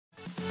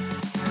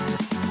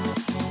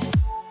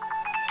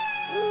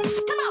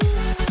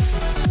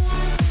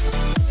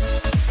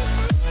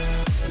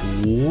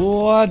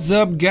What's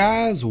up,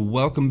 guys?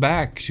 Welcome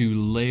back to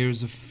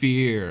Layers of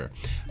Fear.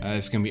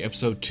 It's gonna be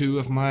episode 2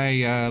 of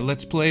my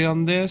Let's Play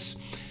on this.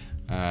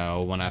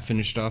 When I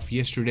finished off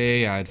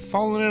yesterday, I'd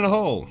fallen in a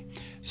hole.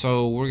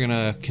 So we're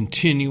gonna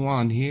continue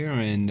on here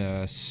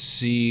and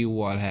see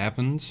what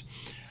happens.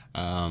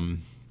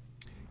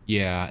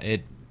 Yeah,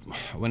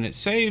 when it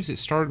saves, it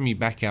started me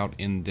back out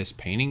in this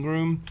painting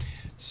room.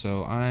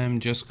 So I'm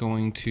just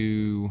going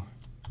to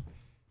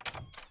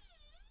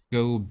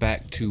go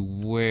back to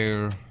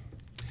where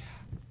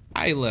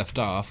I left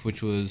off,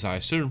 which was I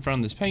stood in front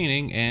of this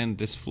painting and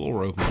this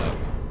floor opened up.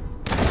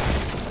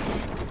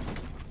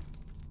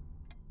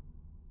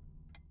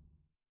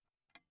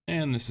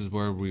 And this is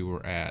where we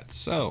were at.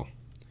 So,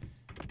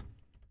 let's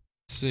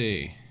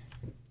see.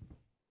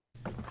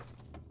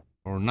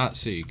 Or not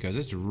see, because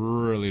it's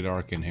really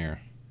dark in here.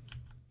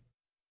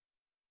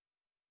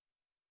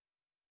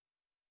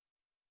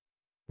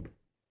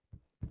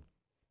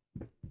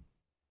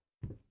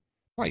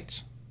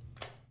 Lights.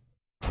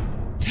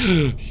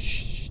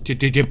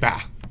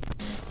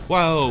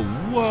 Whoa,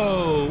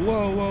 whoa,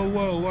 whoa, whoa,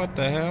 whoa, what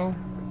the hell?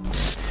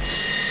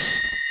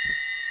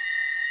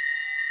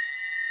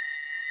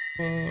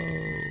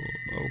 Whoa,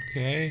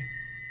 okay.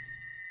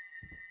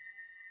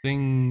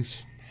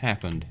 Things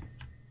happened.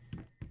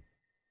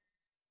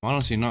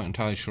 Honestly, not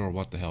entirely sure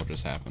what the hell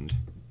just happened.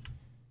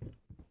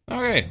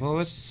 Okay, well,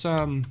 let's,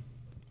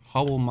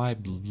 hobble my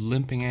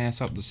limping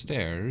ass up the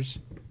stairs.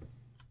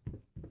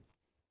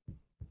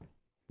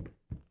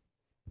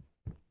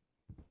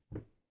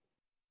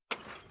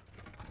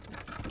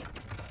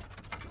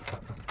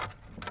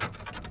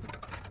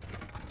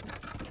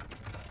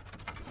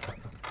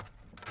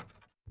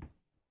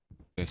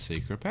 A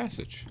secret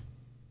passage.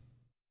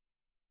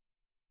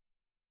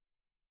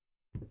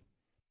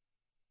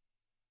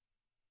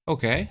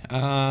 Okay,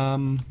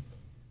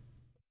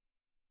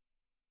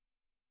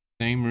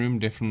 same room,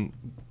 different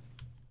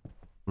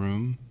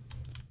room.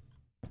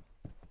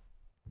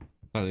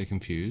 Slightly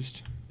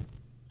confused.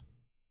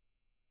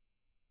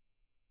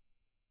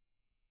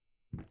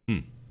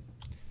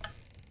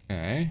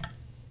 Okay.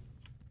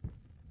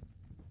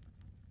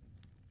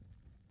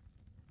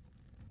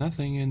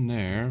 Nothing in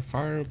there.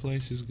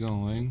 Fireplace is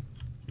going.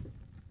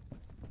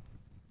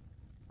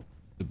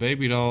 The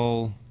baby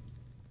doll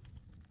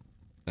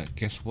that I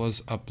guess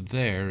was up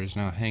there is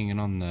now hanging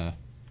on the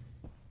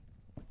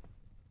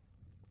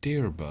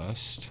deer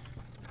bust.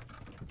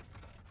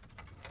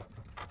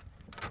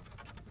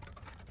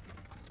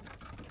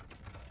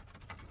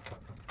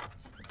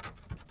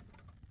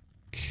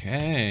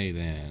 Okay,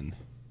 then.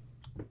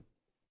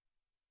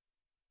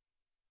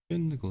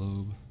 Spin the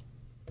globe.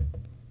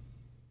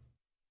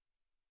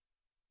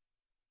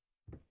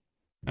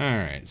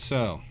 Alright,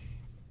 so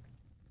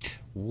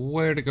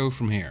where to go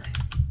from here?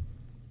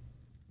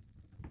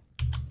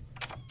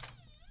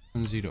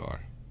 Open the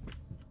door.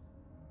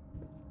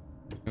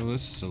 Oh,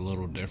 this is a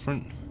little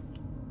different.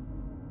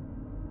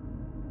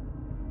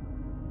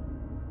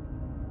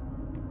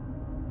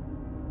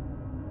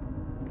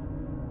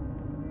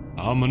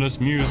 Ominous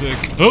music.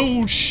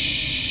 Oh,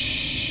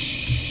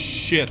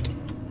 shit. Is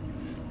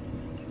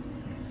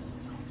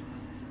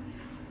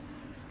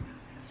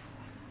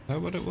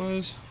that what it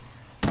was?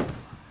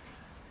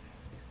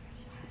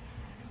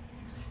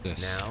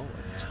 This. Now,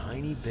 a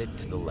tiny bit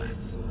to the left.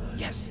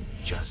 Yes,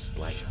 just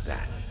like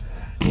that.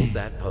 Hold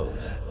that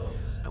pose.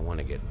 I want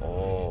to get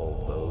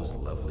all those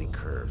lovely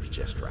curves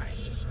just right.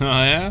 Oh,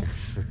 yeah?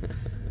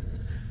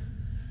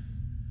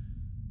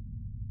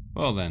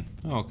 Well then,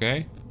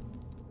 okay.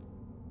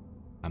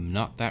 I'm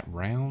not that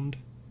round?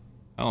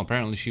 Oh,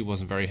 apparently she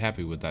wasn't very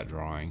happy with that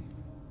drawing.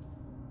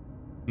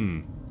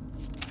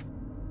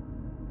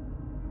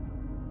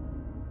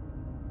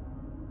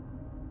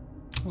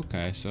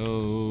 Okay,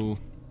 so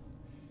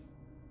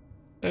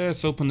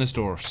let's open this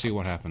door, see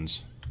what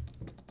happens.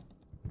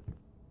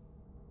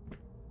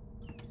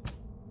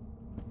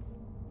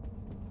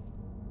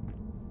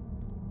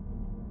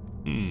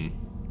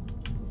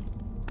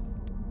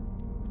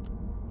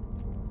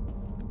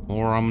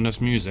 More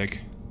ominous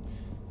music.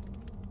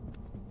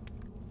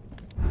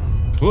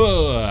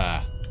 Whoa!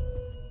 Ah!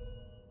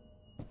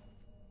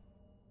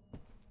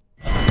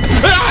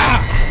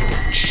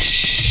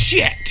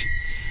 Shit!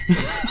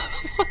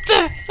 What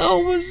the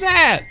hell was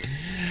that?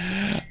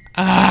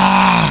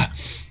 Ah!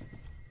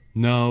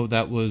 No,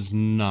 that was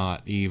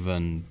not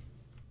even.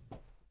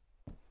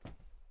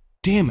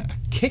 Damn it! I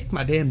kicked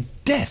my damn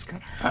desk.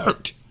 That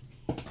hurt.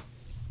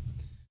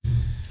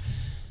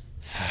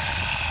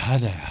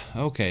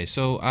 Okay,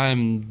 so I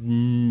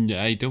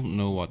don't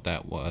know what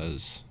that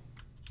was.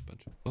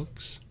 Bunch of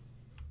books.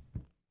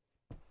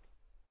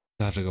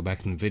 I'll have to go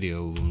back in the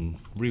video and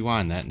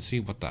rewind that and see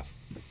what the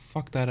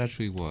fuck that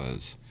actually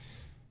was.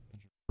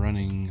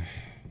 Running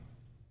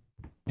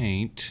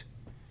paint.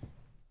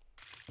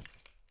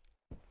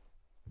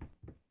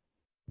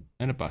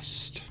 And a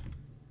bust.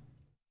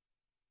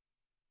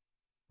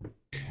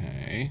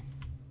 Okay.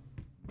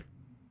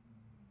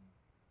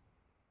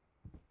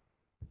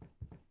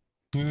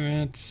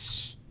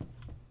 Let's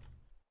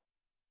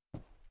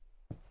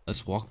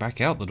Let's walk back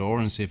out the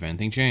door and see if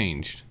anything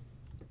changed.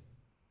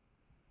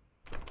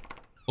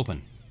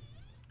 Open.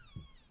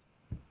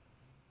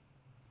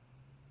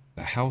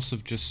 The house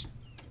of just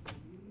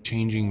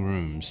changing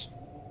rooms.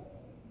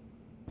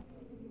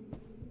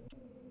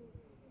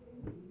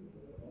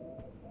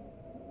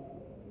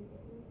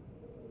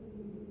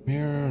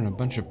 Mirror and a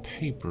bunch of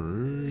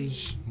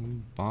papers.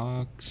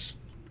 Box.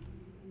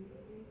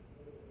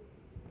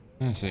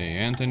 Let's see,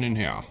 anything in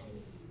here?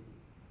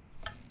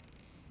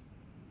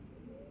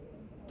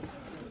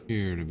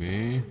 Here to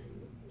be.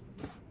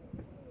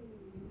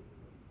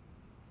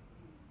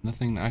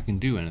 Nothing I can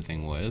do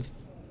anything with.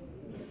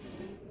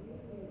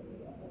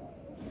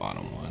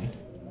 Bottom one.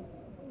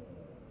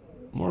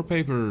 More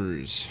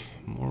papers.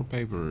 More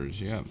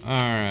papers, yep.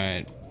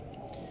 Alright.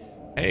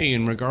 Hey,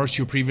 in regards to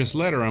your previous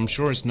letter, I'm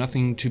sure it's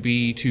nothing to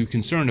be too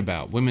concerned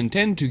about. Women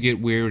tend to get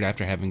weird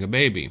after having a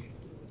baby.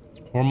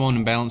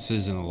 Hormone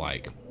imbalances and the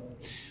like.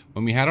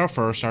 When we had our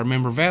first, I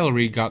remember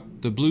Valerie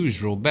got the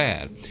blues real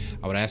bad.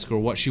 I would ask her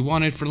what she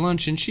wanted for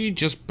lunch and she'd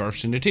just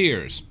burst into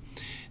tears.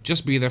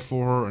 Just be there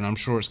for her and I'm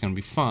sure it's going to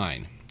be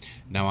fine.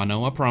 Now I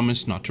know I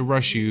promised not to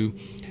rush you,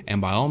 and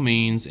by all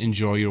means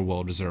enjoy your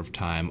well-deserved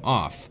time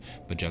off.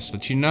 But just to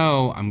let you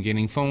know, I'm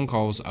getting phone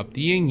calls up the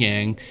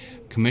yin-yang,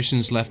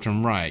 commissions left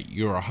and right.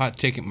 You're a hot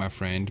ticket, my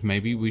friend.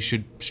 Maybe we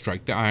should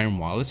strike the iron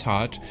while it's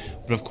hot,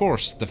 but of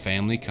course the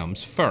family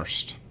comes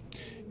first.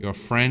 Your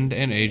friend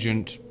and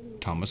agent,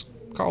 Thomas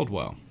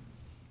Caldwell.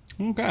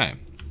 Okay.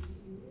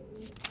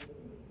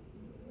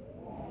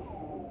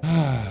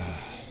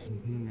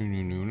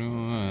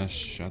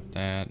 Shut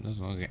that.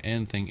 Doesn't look like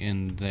anything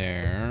in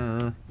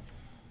there.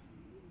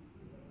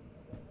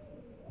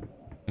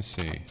 Let's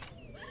see.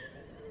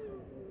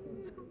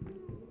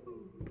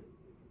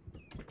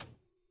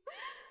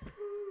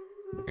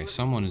 Okay,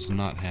 someone is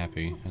not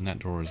happy, and that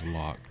door is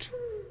locked.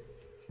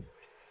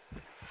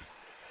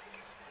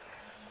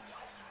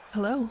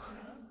 Hello.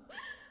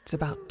 It's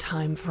about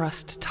time for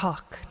us to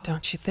talk,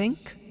 don't you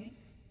think?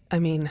 I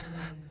mean,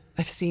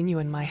 I've seen you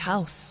in my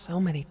house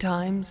so many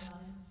times,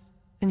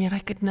 and yet I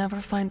could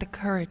never find the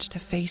courage to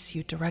face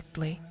you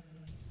directly.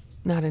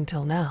 Not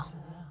until now.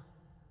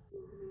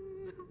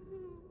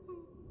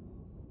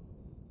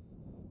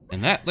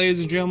 And that, ladies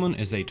and gentlemen,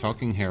 is a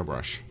talking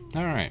hairbrush.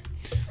 Alright.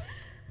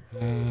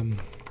 Okay,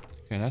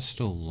 that's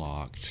still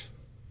locked.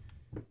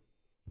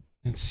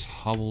 Let's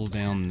hobble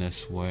down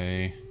this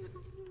way.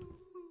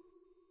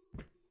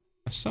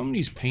 Some of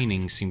these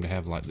paintings seem to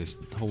have like this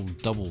whole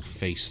double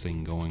face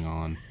thing going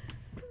on.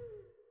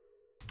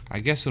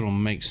 I guess it'll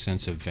make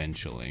sense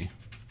eventually.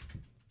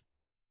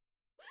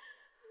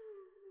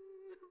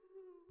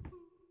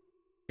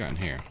 Got in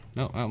here.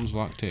 No, that one's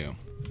locked too.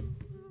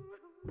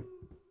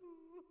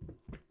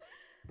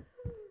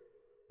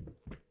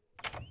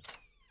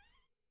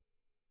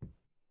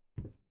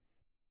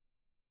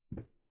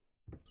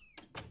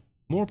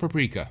 More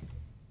paprika.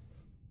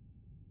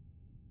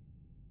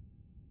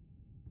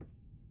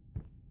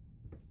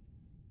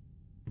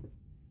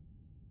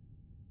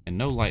 And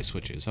no light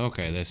switches.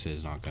 Okay, this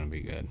is not going to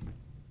be good.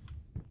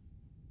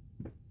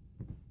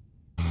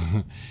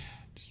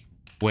 Just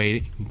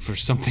waiting for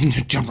something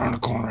to jump around the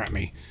corner at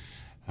me.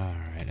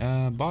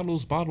 Alright,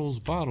 bottles, bottles,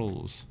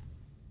 bottles.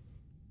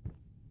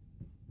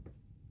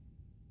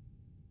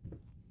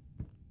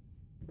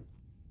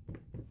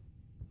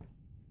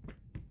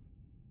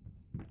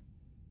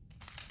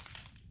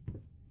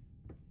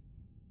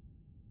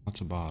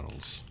 Lots of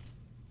bottles.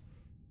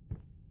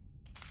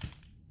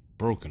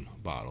 Broken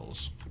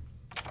bottles.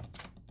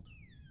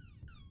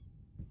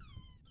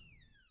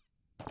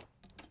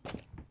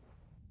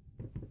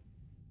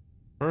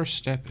 First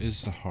step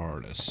is the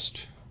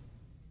hardest.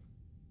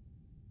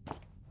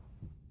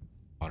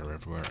 Water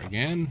everywhere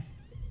again.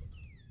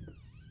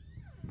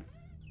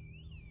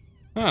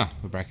 Ah,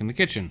 we're back in the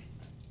kitchen.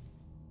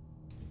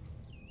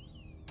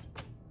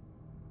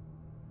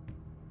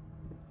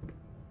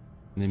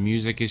 And the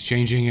music is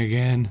changing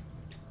again.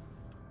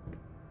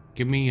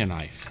 Give me a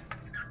knife.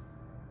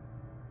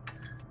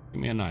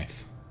 Give me a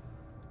knife.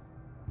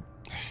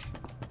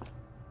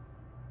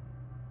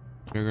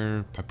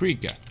 Sugar,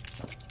 paprika.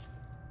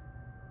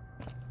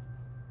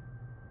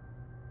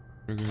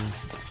 Sugar.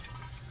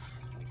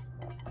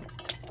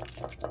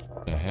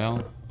 The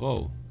hell?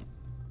 Whoa.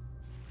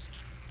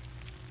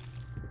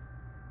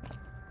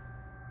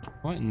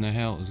 What in the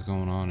hell is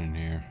going on in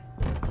here?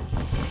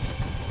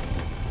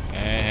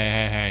 Hey, hey,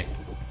 hey, hey.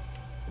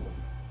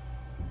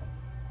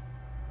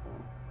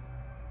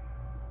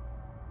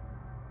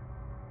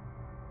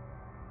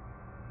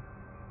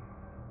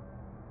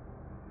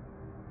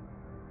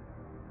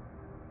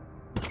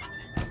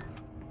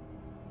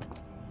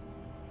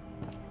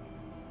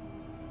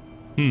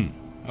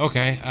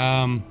 Okay,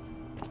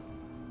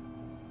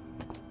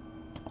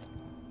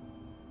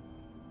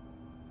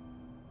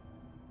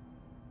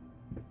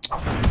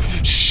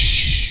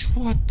 Shh!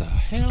 What the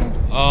hell?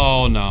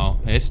 Oh no,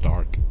 it's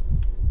dark.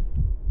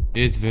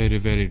 It's very,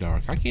 very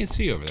dark. I can't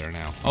see over there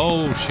now.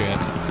 Oh shit.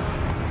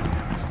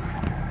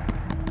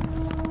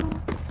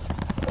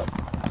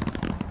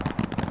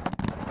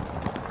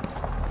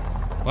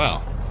 Well.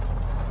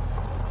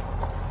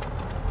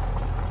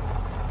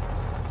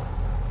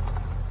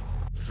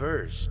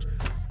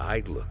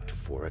 I looked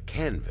for a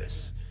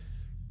canvas.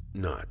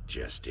 Not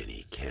just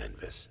any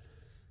canvas.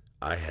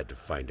 I had to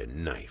find a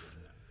knife.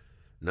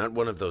 Not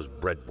one of those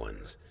bread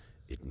ones.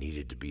 It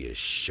needed to be as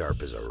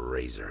sharp as a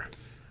razor.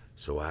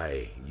 So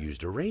I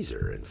used a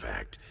razor, in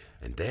fact,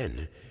 and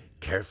then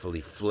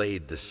carefully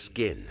flayed the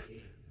skin.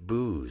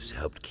 Booze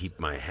helped keep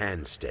my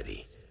hand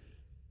steady.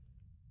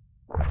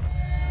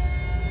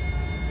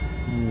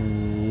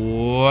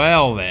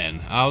 Well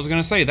then, I was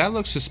gonna say, that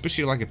looks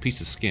suspiciously like a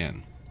piece of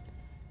skin.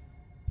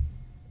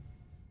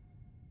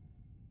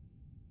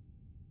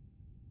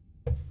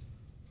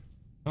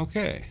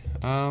 Okay,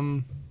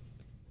 okay,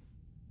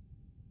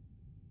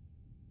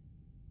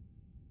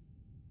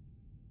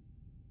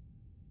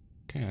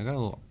 I got a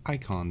little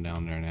icon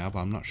down there now, but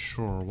I'm not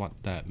sure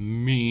what that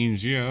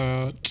means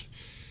yet.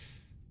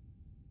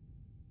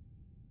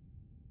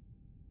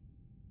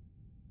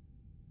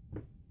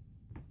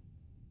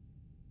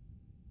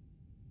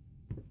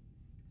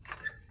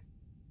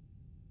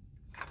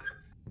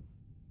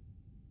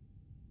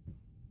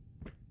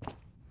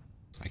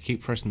 I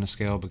keep pressing the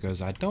scale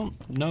because I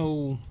don't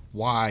know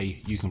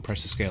why you can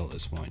press the scale at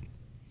this point.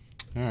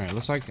 Alright,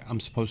 looks like I'm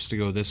supposed to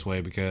go this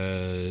way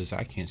because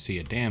I can't see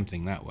a damn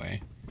thing that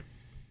way.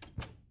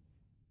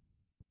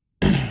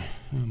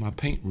 My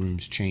paint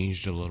room's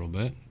changed a little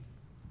bit.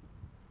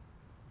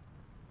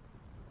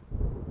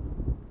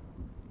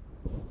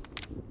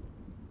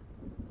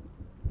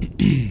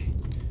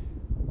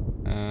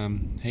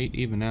 Hate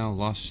even now,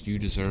 lost, you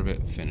deserve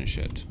it, finish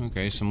it.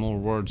 Okay, some more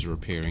words are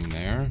appearing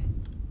there.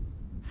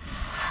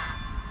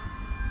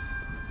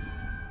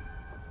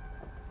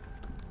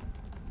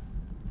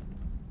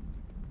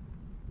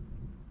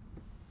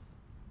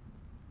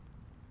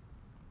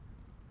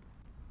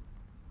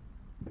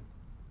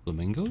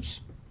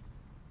 Flamingos?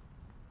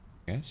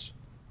 Yes.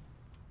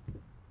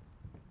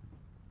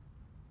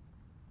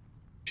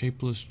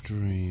 Shapeless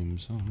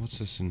dreams. Oh, what's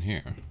this in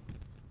here?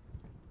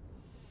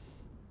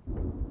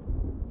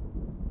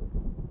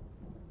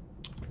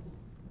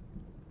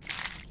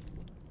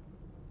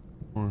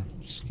 Or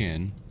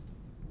skin.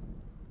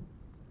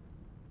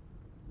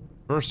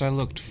 First I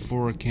looked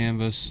for a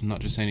canvas,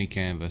 not just any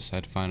canvas. I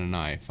had to find a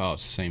knife. Oh,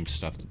 it's the same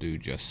stuff the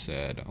dude just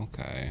said.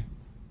 Okay.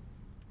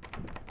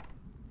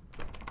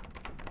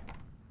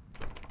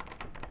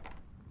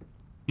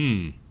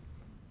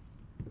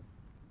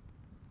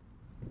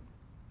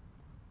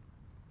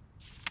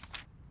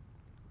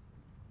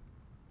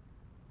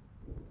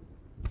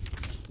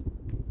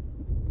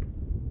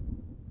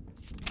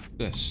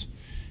 This.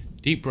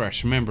 Deep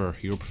breaths. Remember,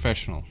 you're a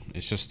professional.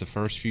 It's just the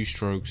first few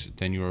strokes,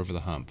 then you're over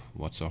the hump.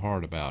 What's so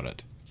hard about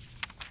it?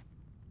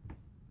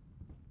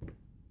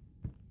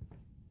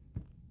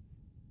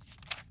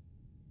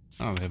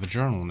 Oh, we have a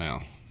journal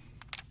now.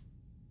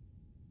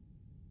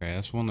 Okay,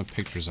 that's one of the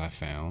pictures I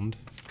found.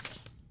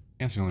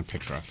 That's the only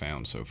picture I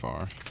found so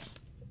far.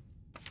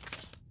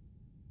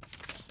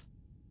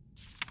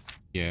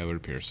 Yeah, it would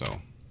appear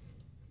so.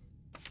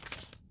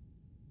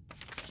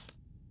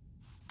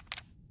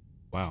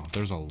 Wow,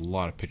 there's a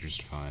lot of pictures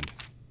to find.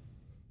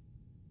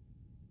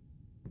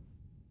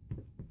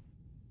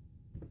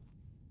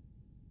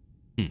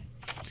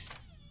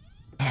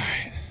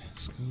 Alright,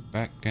 let's go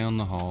back down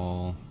the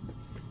hall.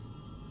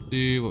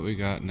 See what we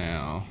got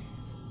now.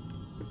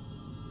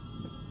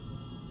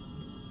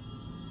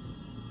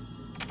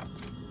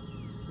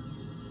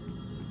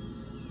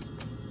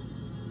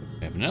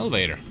 We have an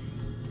elevator.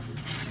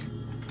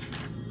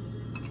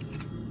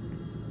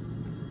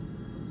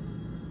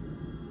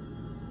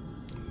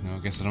 No, I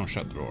guess I don't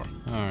shut the door.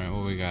 Alright,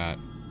 what we got?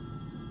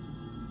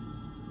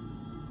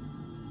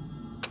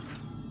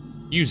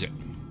 Use it.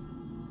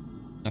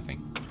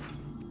 Nothing.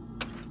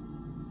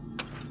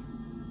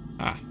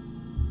 Ah.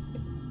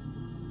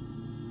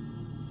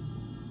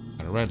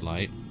 Got a red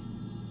light.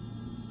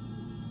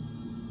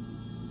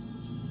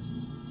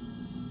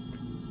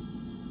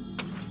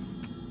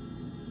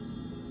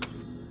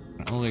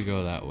 Can only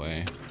go that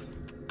way.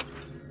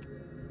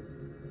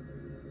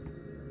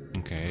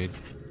 Okay.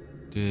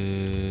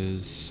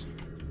 Does...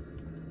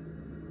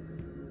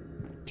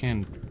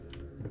 Can...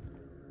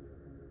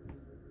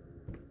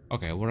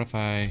 Okay, what if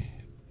I...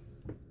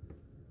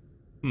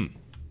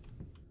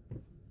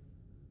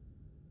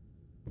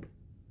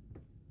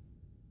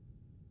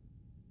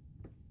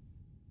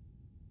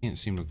 Can't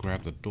seem to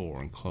grab the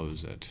door and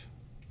close it.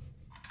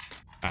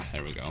 Ah,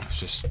 there we go. It's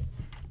just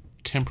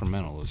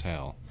temperamental as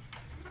hell.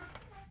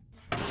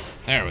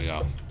 There we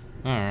go.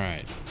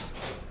 Alright.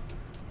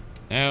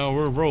 Now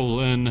we're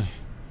rolling.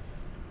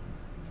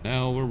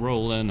 Now we're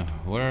rolling.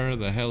 Where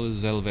the hell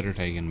is the elevator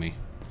taking me?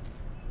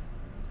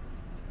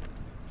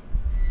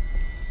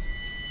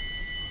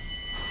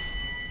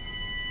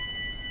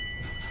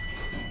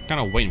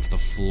 Kind of waiting for the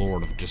floor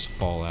to just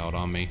fall out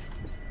on me.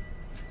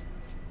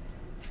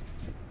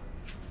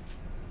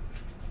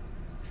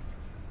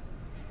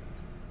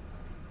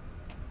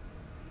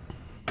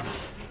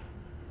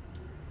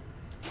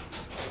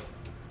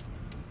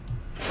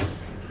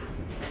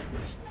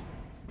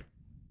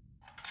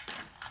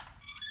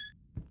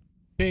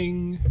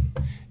 Bing.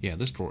 Yeah,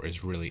 this drawer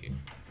is really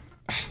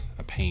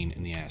a pain pain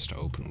in the ass to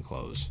open and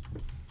close.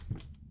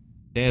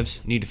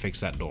 Devs, need to fix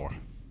that door.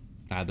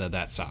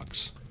 That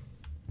sucks.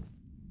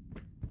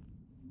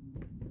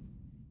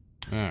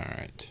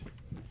 Alright.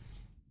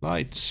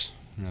 Lights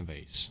and a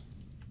vase.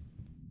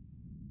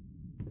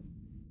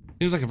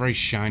 Seems like a very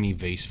shiny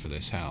vase for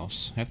this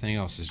house. Everything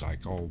else is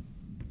like all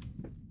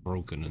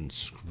broken and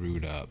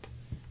screwed up.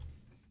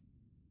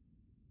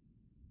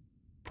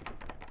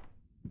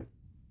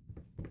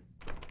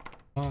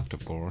 Locked,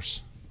 of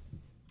course.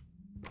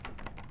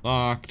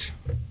 Locked.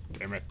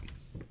 Damn it.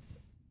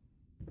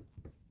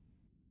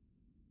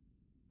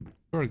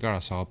 Sure got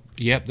us all.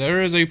 Yep,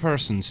 there is a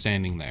person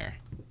standing there.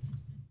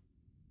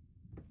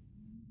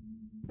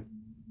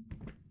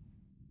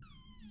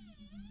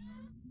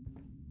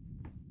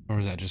 Or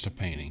is that just a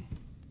painting?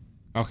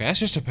 Okay, that's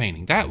just a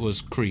painting. That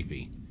was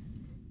creepy.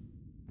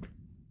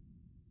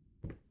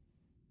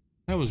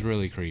 That was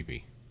really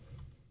creepy.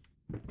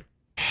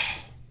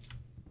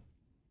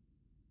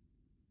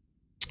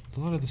 A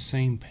lot of the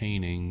same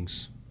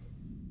paintings.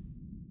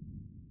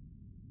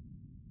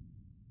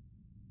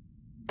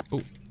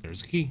 Oh,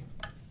 there's a key.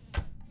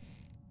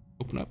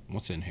 Open up.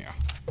 What's in here?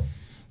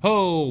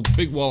 Oh,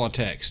 big wall of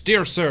text.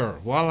 Dear sir,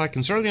 while I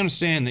can certainly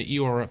understand that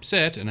you are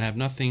upset and have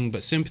nothing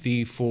but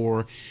sympathy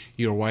for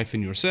your wife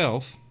and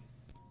yourself,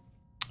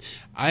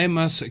 I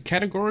must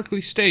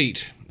categorically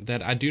state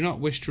that I do not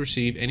wish to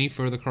receive any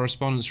further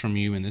correspondence from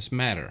you in this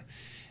matter.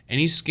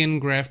 Any skin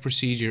graft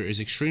procedure is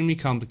extremely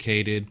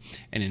complicated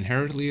and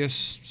inherently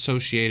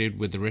associated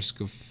with the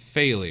risk of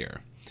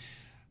failure.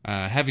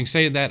 Having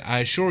said that, I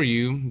assure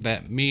you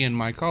that me and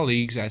my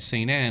colleagues at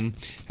St. Anne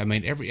have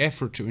made every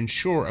effort to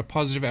ensure a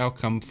positive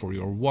outcome for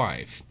your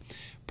wife.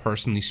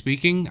 Personally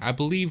speaking, I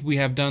believe we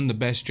have done the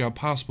best job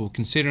possible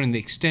considering the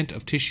extent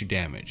of tissue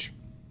damage.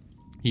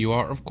 You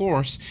are, of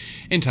course,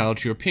 entitled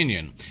to your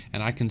opinion,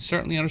 and I can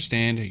certainly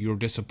understand your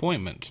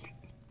disappointment.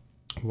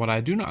 What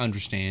I do not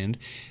understand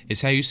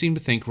is how you seem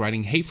to think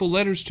writing hateful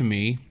letters to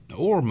me,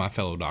 or my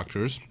fellow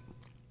doctors,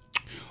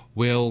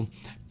 will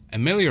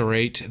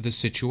ameliorate the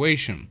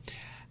situation.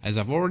 As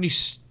I've already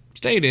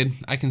stated,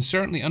 I can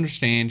certainly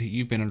understand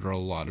you've been under a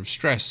lot of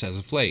stress as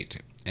of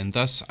late, and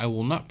thus I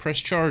will not press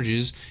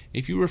charges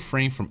if you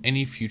refrain from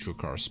any future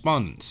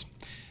correspondence.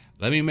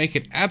 Let me make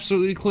it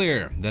absolutely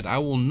clear that I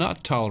will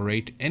not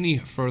tolerate any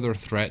further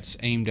threats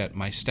aimed at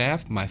my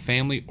staff, my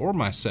family, or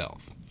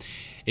myself.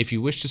 If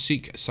you wish to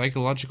seek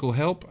psychological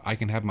help, I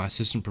can have my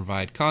assistant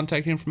provide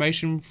contact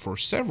information for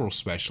several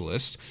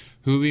specialists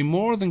who will be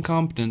more than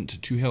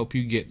competent to help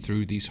you get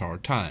through these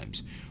hard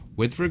times.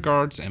 With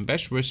regards and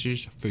best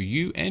wishes for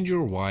you and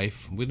your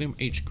wife, William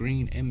H.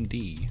 Green,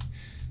 M.D.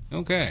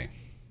 Okay.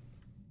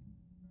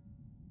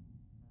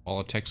 All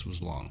the text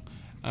was long.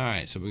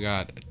 Alright, so we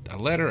got a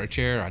letter, a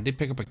chair, I did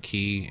pick up a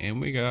key, and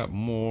we got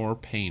more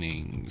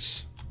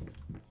paintings.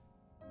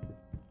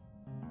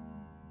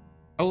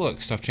 Oh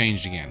look, stuff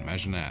changed again.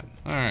 Imagine that.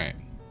 Alright.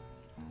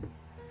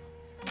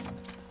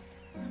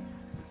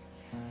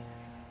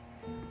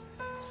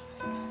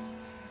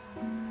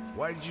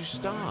 Why did you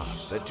stop?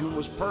 That tune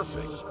was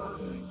perfect.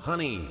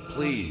 Honey,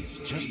 please,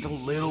 just a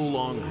little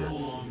longer.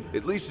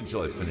 At least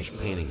until I finish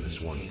painting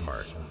this one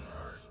part.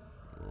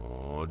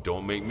 Oh,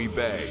 don't make me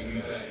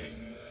beg.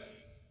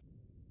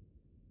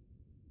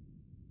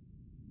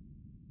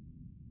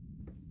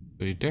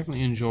 So you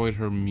definitely enjoyed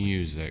her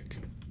music.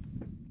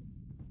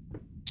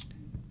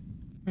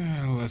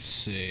 Let's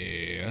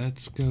see.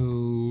 Let's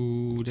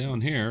go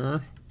down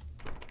here.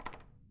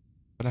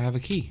 But I have a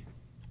key.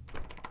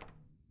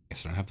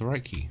 Guess I don't have the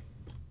right key.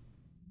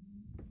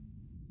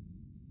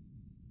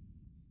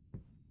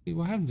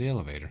 What happened to the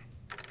elevator?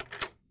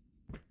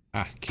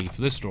 Ah, key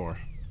for this door.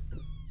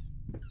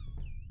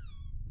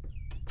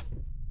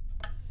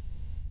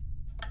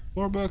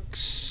 More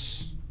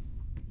books.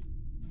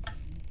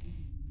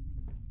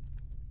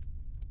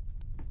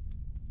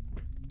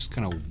 Just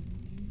kind of...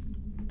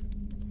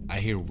 I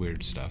hear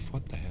weird stuff.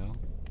 What the hell?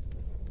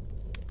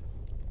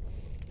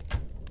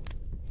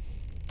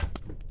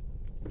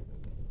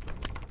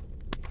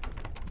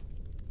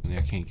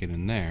 I can't get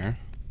in there.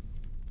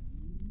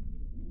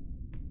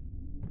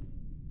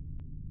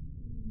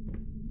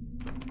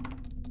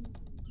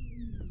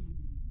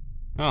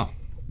 Oh,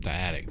 the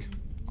attic.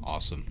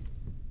 Awesome.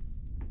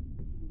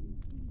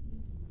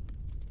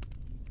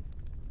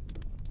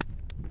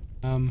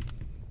 Well,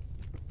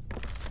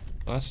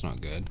 that's not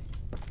good.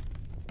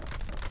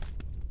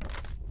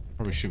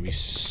 Probably shouldn't be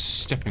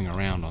stepping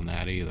around on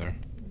that either.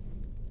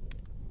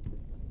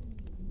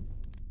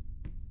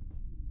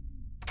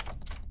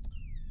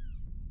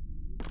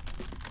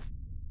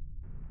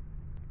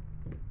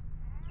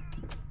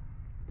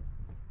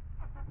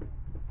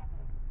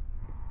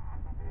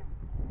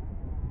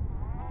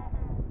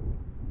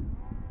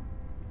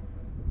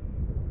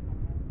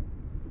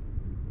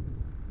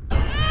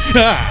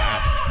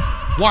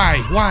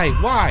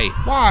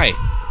 Why?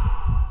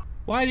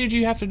 Why did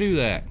you have to do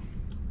that?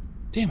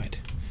 Damn it.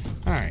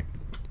 Alright.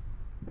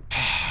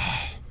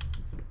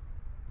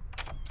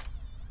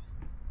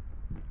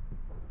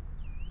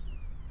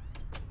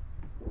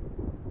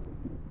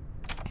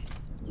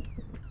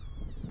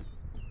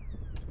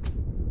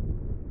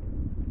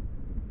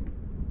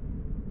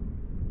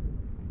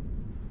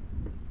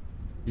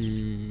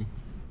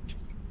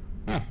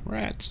 Ah,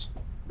 rats.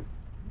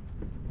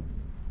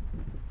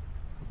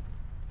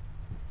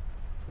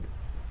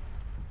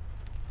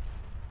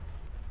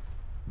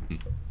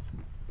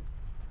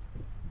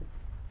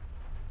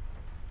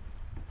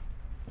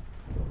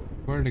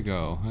 Where to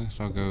go? I guess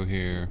I'll go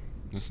here.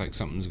 Looks like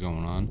something's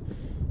going on.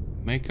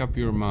 Make up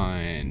your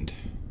mind.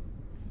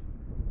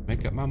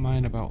 Make up my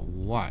mind about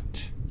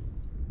what?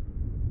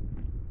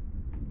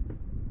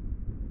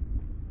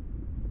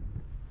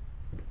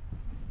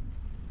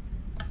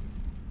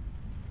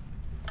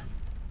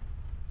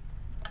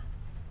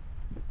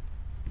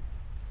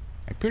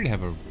 I appear to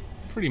have a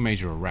pretty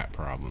major rat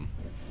problem.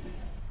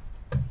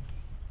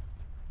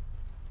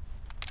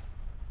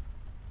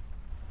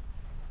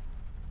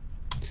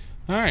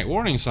 Alright,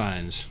 warning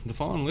signs. The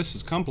following list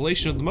is a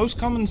compilation of the most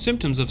common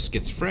symptoms of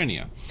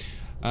schizophrenia.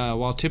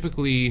 While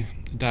typically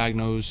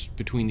diagnosed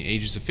between the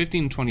ages of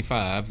 15 and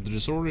 25, the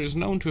disorder is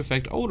known to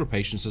affect older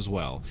patients as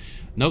well.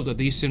 Note that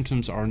these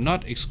symptoms are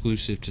not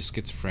exclusive to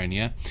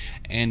schizophrenia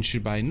and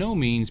should by no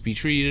means be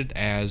treated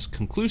as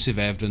conclusive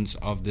evidence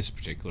of this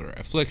particular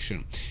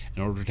affliction.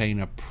 In order to obtain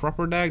a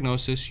proper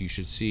diagnosis, you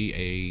should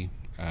you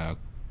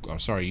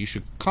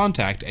should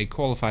contact a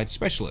qualified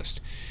specialist,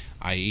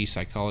 i.e.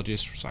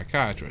 psychologist or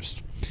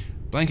psychiatrist.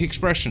 Blank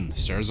expression,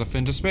 stares off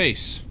into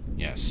space.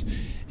 Yes.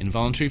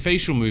 Involuntary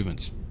facial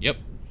movements. Yep.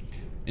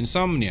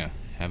 Insomnia.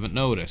 Haven't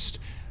noticed.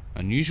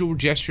 Unusual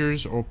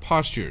gestures or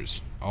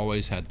postures.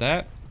 Always had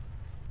that.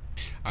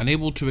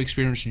 Unable to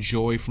experience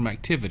joy from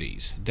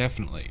activities.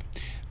 Definitely.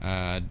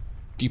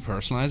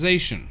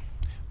 Depersonalization.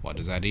 What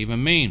does that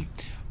even mean?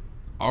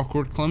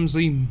 Awkward,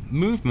 clumsy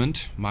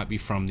movement. Might be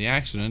from the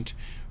accident.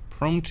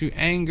 Prone to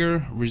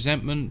anger,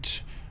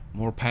 resentment,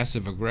 more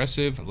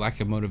passive-aggressive,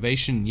 lack of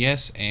motivation,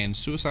 yes, and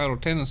suicidal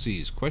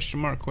tendencies, question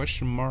mark,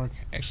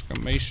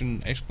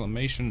 exclamation,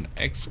 exclamation,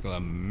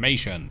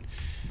 exclamation.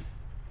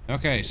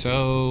 Okay,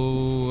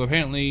 so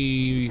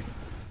apparently,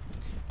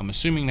 I'm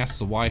assuming that's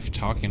the wife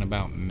talking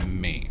about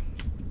me.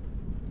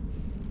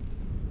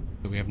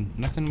 So we have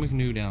nothing we can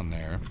do down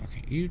there.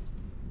 Okay, you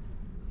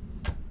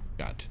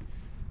got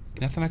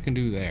nothing I can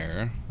do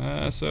there.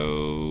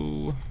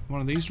 So one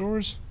of these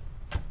drawers?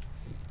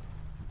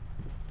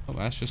 Oh,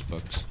 that's just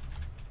books.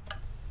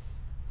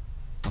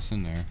 What's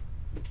in there?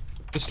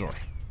 This door.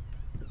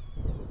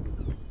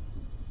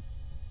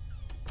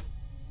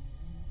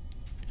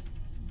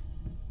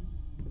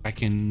 I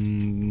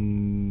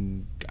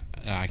can't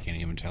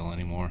even tell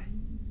anymore.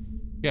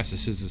 Yes,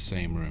 this is the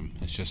same room.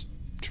 It's just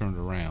turned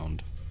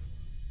around.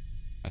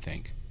 I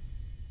think.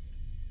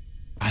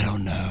 I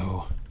don't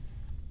know.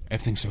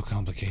 Everything's so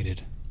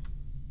complicated.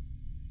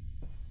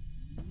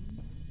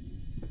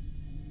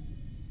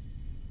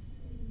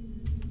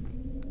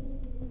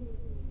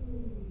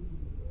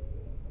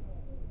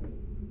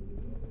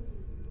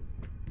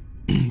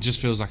 Just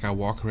feels like I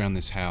walk around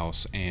this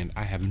house and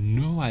I have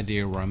no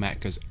idea where I'm at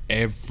because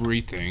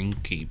everything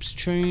keeps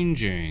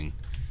changing.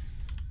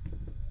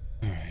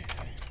 Alright.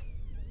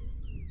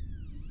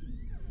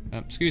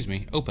 Excuse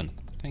me. Open.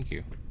 Thank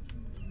you.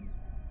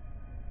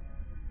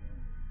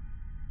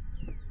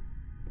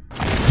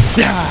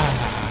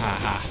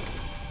 Ah!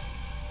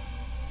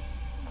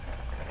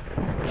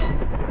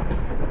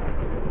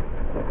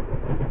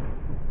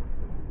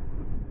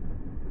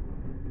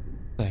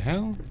 The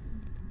hell?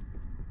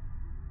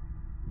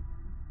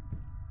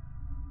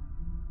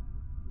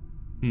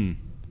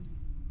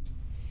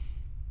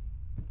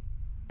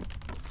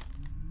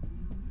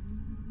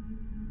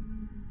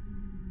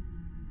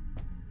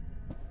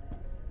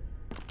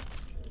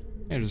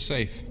 There's a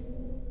safe.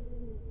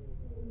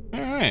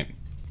 Alright.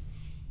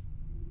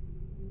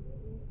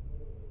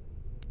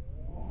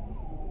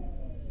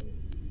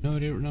 No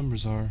idea what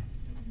numbers are.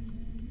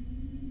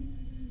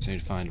 Just need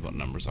to find what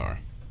numbers are.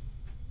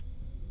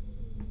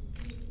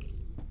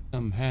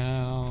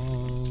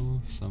 Somehow,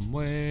 some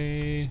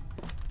way.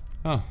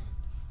 Oh.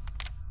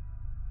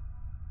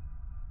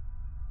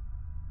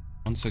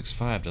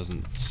 165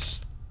 doesn't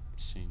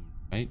seem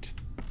right.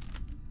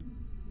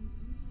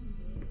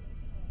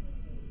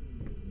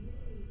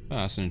 Oh,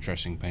 that's an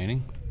interesting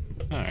painting.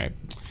 Alright.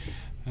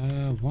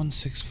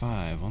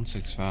 165,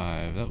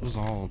 165. That was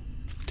all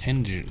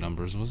 10-digit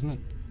numbers, wasn't it?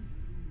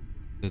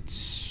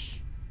 It's...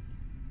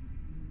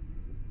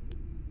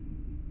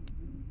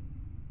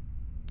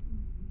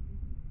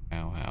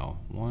 How?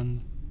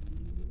 1...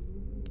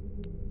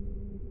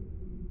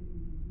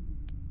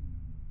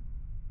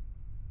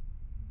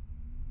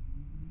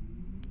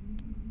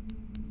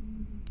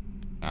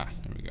 Ah,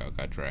 there we go.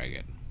 Got drag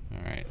it.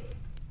 Alright.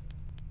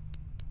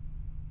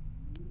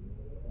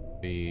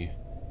 B.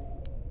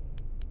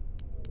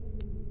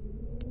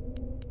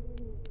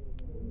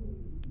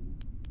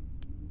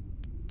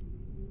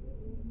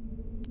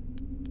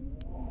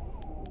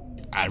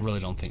 I really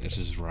don't think this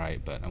is right,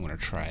 but I'm gonna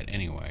try it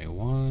anyway.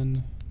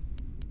 1,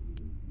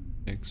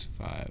 6,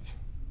 5.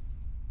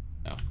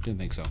 No, didn't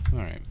think so.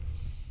 Alright.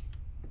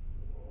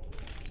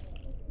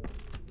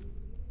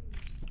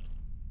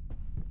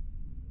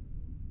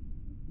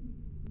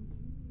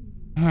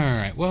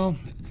 Alright, well,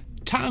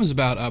 time's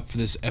about up for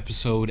this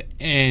episode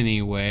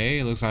anyway.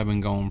 It looks like I've been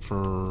going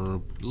for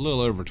a little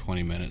over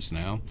 20 minutes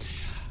now.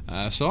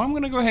 So I'm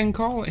going to go ahead and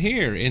call it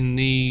here in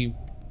the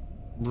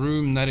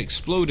room that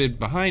exploded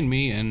behind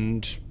me,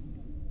 and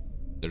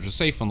there's a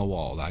safe on the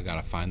wall that I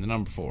got to find the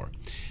number for.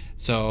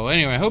 So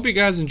anyway, I hope you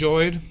guys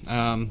enjoyed.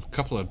 A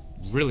couple of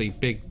really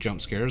big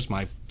jump scares.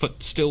 My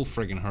foot still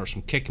friggin' hurts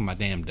from kicking my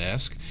damn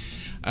desk.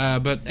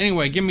 But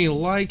anyway, give me a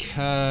like,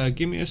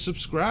 give me a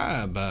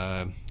subscribe,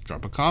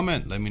 drop a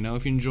comment, let me know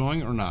if you're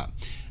enjoying it or not.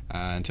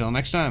 Until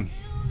next time.